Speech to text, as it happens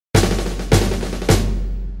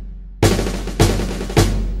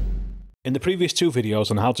In the previous two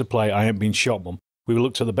videos on how to play I Ain't Been Shot Mum, we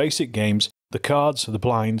looked at the basic games, the cards, the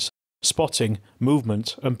blinds, spotting,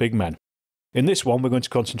 movement, and big men. In this one we're going to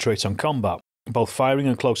concentrate on combat, both firing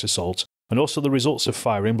and close assault, and also the results of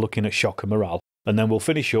firing looking at shock and morale, and then we'll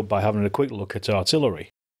finish up by having a quick look at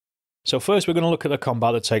artillery. So first we're going to look at the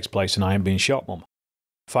combat that takes place in I Ain't Been Shot Mum.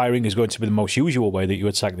 Firing is going to be the most usual way that you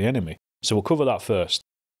attack the enemy, so we'll cover that first.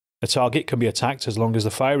 A target can be attacked as long as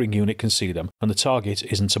the firing unit can see them and the target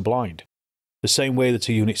isn't a blind. The same way that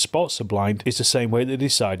a unit spots a blind is the same way they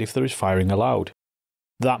decide if there is firing allowed.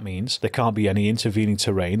 That means there can't be any intervening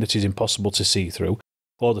terrain that is impossible to see through,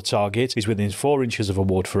 or the target is within 4 inches of a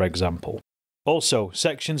wood, for example. Also,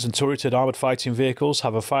 sections and turreted armoured fighting vehicles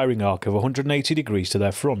have a firing arc of 180 degrees to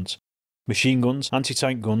their front. Machine guns,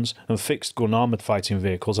 anti-tank guns and fixed gun armoured fighting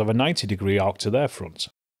vehicles have a 90-degree arc to their front.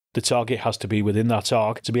 The target has to be within that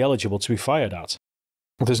arc to be eligible to be fired at.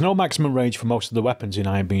 There's no maximum range for most of the weapons in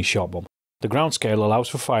I Ain't Been Shot Mum. The ground scale allows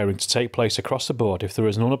for firing to take place across the board if there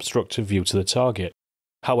is an unobstructed view to the target.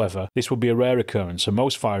 However, this would be a rare occurrence and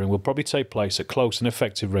most firing will probably take place at close and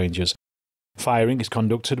effective ranges. Firing is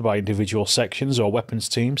conducted by individual sections or weapons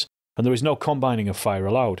teams, and there is no combining of fire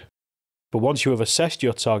allowed. But once you have assessed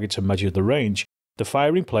your target and measured the range, the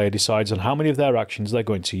firing player decides on how many of their actions they're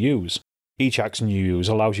going to use. Each action you use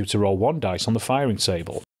allows you to roll 1 dice on the firing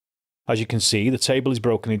table. As you can see, the table is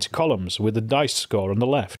broken into columns with the dice score on the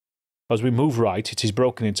left. As we move right, it is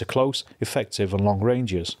broken into close, effective and long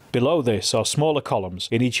ranges. Below this are smaller columns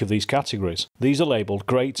in each of these categories. These are labelled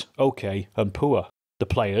great, OK and poor. The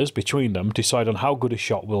players, between them, decide on how good a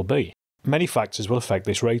shot will be. Many factors will affect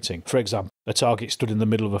this rating. For example, a target stood in the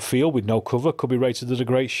middle of a field with no cover could be rated as a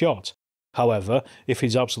great shot. However, if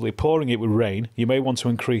he's absolutely pouring it with rain, you may want to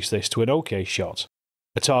increase this to an OK shot.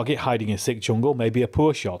 A target hiding in thick jungle may be a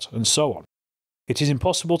poor shot, and so on. It is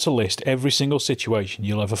impossible to list every single situation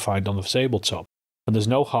you'll ever find on the tabletop, and there's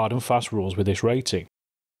no hard and fast rules with this rating.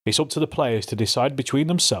 It's up to the players to decide between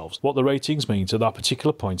themselves what the ratings mean at that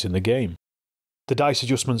particular point in the game. The dice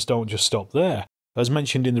adjustments don't just stop there. As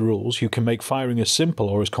mentioned in the rules, you can make firing as simple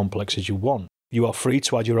or as complex as you want. You are free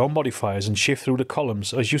to add your own modifiers and shift through the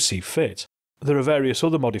columns as you see fit. There are various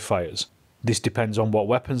other modifiers. This depends on what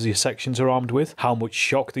weapons your sections are armed with, how much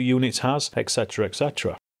shock the unit has, etc,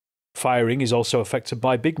 etc. Firing is also affected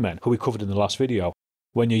by big men, who we covered in the last video.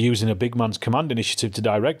 When you're using a big man's command initiative to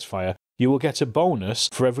direct fire, you will get a bonus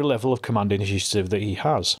for every level of command initiative that he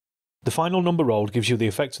has. The final number rolled gives you the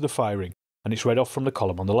effect of the firing, and it's read off from the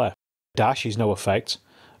column on the left. Dash is no effect.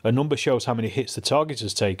 A number shows how many hits the target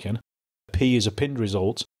has taken. P is a pinned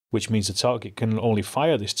result, which means the target can only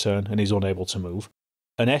fire this turn and is unable to move.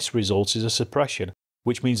 An S result is a suppression,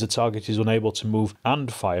 which means the target is unable to move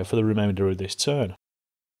and fire for the remainder of this turn.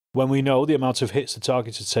 When we know the amount of hits the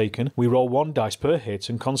target has taken, we roll 1 dice per hit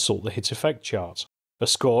and consult the hit effect chart. A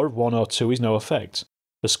score of 1 or 2 is no effect.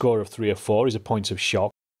 A score of 3 or 4 is a point of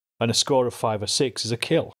shock, and a score of 5 or 6 is a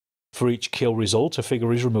kill. For each kill result, a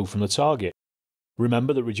figure is removed from the target.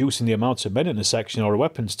 Remember that reducing the amount of men in a section or a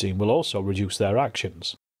weapons team will also reduce their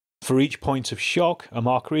actions. For each point of shock, a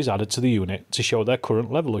marker is added to the unit to show their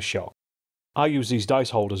current level of shock. I use these dice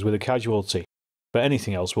holders with a casualty, but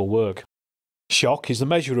anything else will work. Shock is the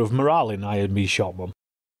measure of morale in I Ain't Been Shot Mum.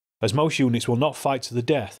 As most units will not fight to the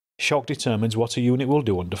death, shock determines what a unit will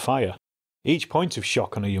do under fire. Each point of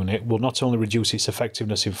shock on a unit will not only reduce its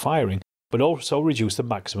effectiveness in firing, but also reduce the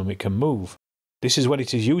maximum it can move. This is when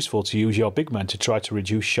it is useful to use your big men to try to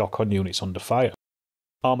reduce shock on units under fire.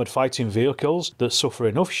 Armoured fighting vehicles that suffer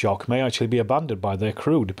enough shock may actually be abandoned by their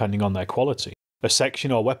crew depending on their quality. A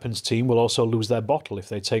section or weapons team will also lose their bottle if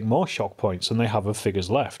they take more shock points than they have of figures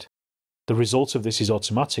left. The result of this is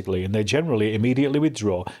automatically, and they generally immediately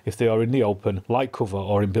withdraw if they are in the open, light cover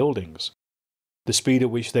or in buildings. The speed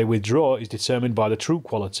at which they withdraw is determined by the troop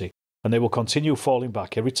quality, and they will continue falling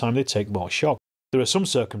back every time they take more shock. There are some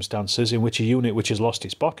circumstances in which a unit which has lost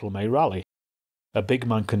its bottle may rally. A big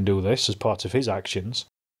man can do this as part of his actions,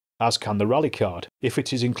 as can the rally card, if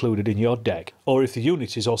it is included in your deck, or if the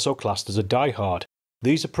unit is also classed as a die-hard.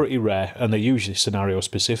 These are pretty rare and they're usually scenario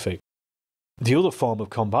specific. The other form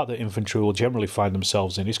of combat that infantry will generally find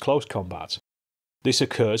themselves in is close combat. This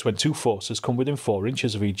occurs when 2 forces come within 4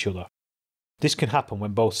 inches of each other. This can happen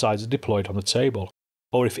when both sides are deployed on the table,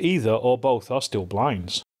 or if either or both are still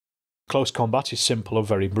blinds. Close combat is simple and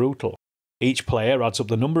very brutal. Each player adds up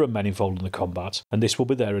the number of men involved in the combat, and this will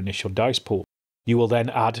be their initial dice pool. You will then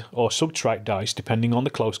add or subtract dice depending on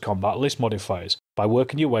the close combat list modifiers by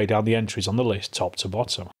working your way down the entries on the list top to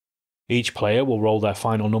bottom. Each player will roll their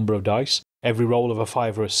final number of dice. Every roll of a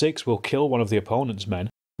 5 or a 6 will kill one of the opponent's men,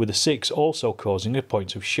 with a 6 also causing a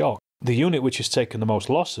point of shock. The unit which has taken the most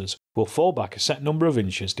losses will fall back a set number of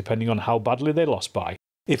inches depending on how badly they lost by.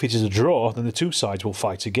 If it is a draw, then the two sides will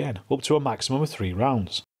fight again, up to a maximum of 3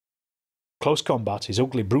 rounds. Close combat is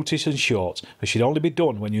ugly, brutish and short, and should only be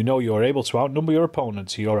done when you know you are able to outnumber your opponent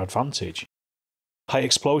to your advantage. High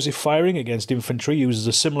explosive firing against infantry uses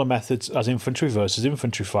a similar method as infantry versus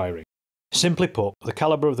infantry firing. Simply put, the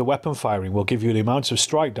calibre of the weapon firing will give you the amount of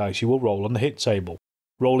strike dice you will roll on the hit table.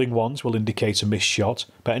 Rolling ones will indicate a missed shot,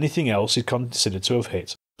 but anything else is considered to have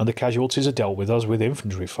hit, and the casualties are dealt with as with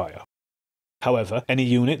infantry fire. However, any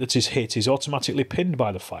unit that is hit is automatically pinned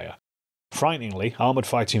by the fire. Frighteningly, armoured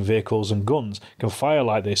fighting vehicles and guns can fire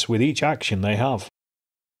like this with each action they have.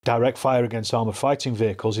 Direct fire against armoured fighting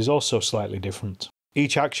vehicles is also slightly different.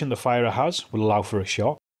 Each action the firer has will allow for a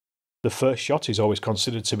shot. The first shot is always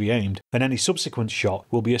considered to be aimed, and any subsequent shot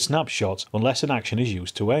will be a snapshot unless an action is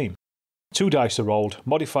used to aim. 2 dice are rolled,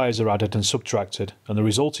 modifiers are added and subtracted, and the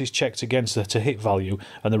result is checked against the to-hit value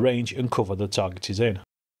and the range and cover the target is in.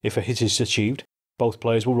 If a hit is achieved, both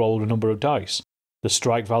players will roll a number of dice, the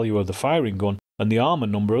strike value of the firing gun and the armour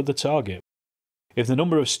number of the target. If the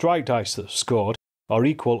number of strike dice that are scored are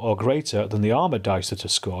equal or greater than the armour dice that are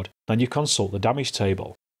scored, then you consult the damage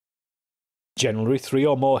table. Generally, 3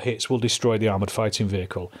 or more hits will destroy the armoured fighting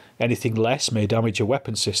vehicle. Anything less may damage a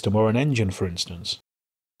weapon system or an engine, for instance.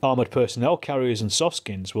 Armoured personnel carriers and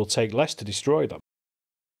softskins will take less to destroy them.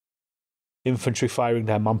 Infantry firing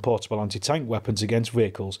their man-portable anti-tank weapons against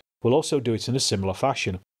vehicles will also do it in a similar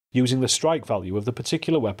fashion, using the strike value of the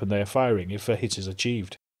particular weapon they are firing if a hit is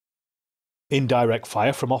achieved. Indirect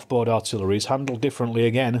fire from off-board artillery is handled differently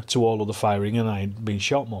again to all other firing and I ain't been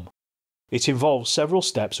shot mum. It involves several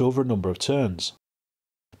steps over a number of turns.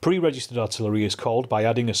 Pre-registered artillery is called by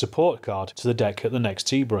adding a support card to the deck at the next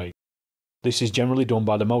tea break. This is generally done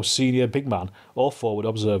by the most senior big man or forward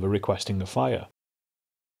observer requesting the fire.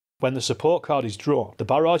 When the support card is drawn, the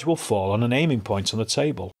barrage will fall on an aiming point on the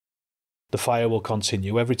table. The fire will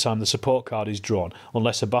continue every time the support card is drawn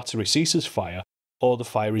unless a battery ceases fire or the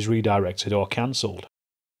fire is redirected or cancelled.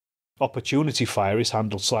 Opportunity fire is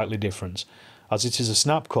handled slightly different, as it is a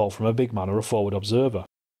snap call from a big man or a forward observer.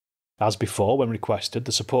 As before, when requested,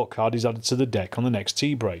 the support card is added to the deck on the next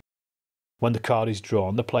tea break. When the card is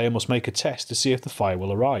drawn, the player must make a test to see if the fire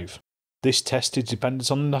will arrive. This test is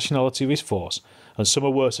dependent on the nationality of his force, and some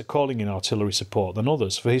are worse at calling in artillery support than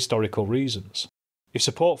others for historical reasons. If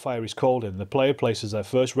support fire is called in, the player places their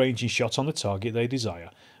first ranging shot on the target they desire,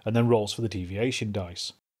 and then rolls for the deviation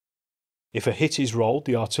dice. If a hit is rolled,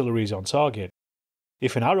 the artillery is on target.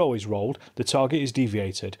 If an arrow is rolled, the target is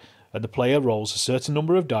deviated, and the player rolls a certain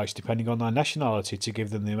number of dice depending on their nationality to give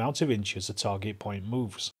them the amount of inches the target point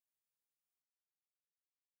moves.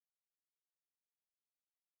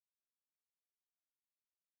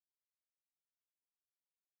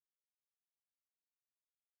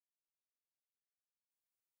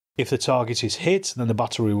 If the target is hit, then the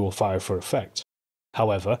battery will fire for effect.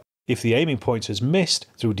 However, if the aiming point has missed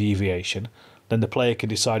through deviation, then the player can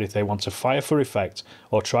decide if they want to fire for effect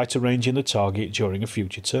or try to range in the target during a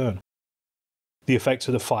future turn. The effect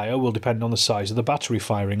of the fire will depend on the size of the battery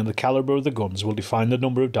firing, and the calibre of the guns will define the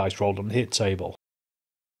number of dice rolled on the hit table.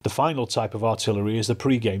 The final type of artillery is the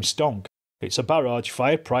pre-game stonk. It's a barrage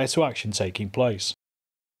fired prior to action taking place.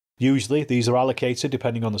 Usually these are allocated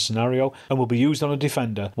depending on the scenario and will be used on a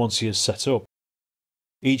defender once he is set up.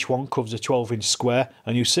 Each one covers a 12-inch square,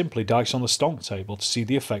 and you simply dice on the stonk table to see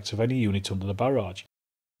the effect of any unit under the barrage.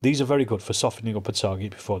 These are very good for softening up a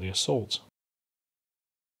target before the assault.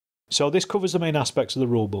 So this covers the main aspects of the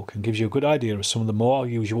rulebook and gives you a good idea of some of the more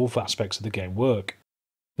usual aspects of the game work.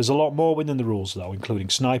 There's a lot more within the rules though, including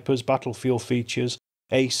snipers, battlefield features,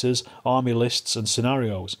 aces, army lists and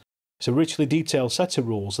scenarios. It's a richly detailed set of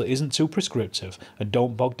rules that isn't too prescriptive and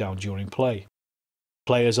don't bog down during play.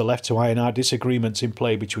 Players are left to iron out disagreements in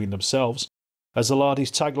play between themselves. As the Lardies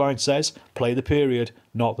tagline says, play the period,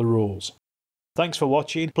 not the rules. Thanks for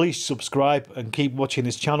watching, please subscribe and keep watching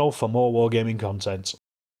this channel for more wargaming content.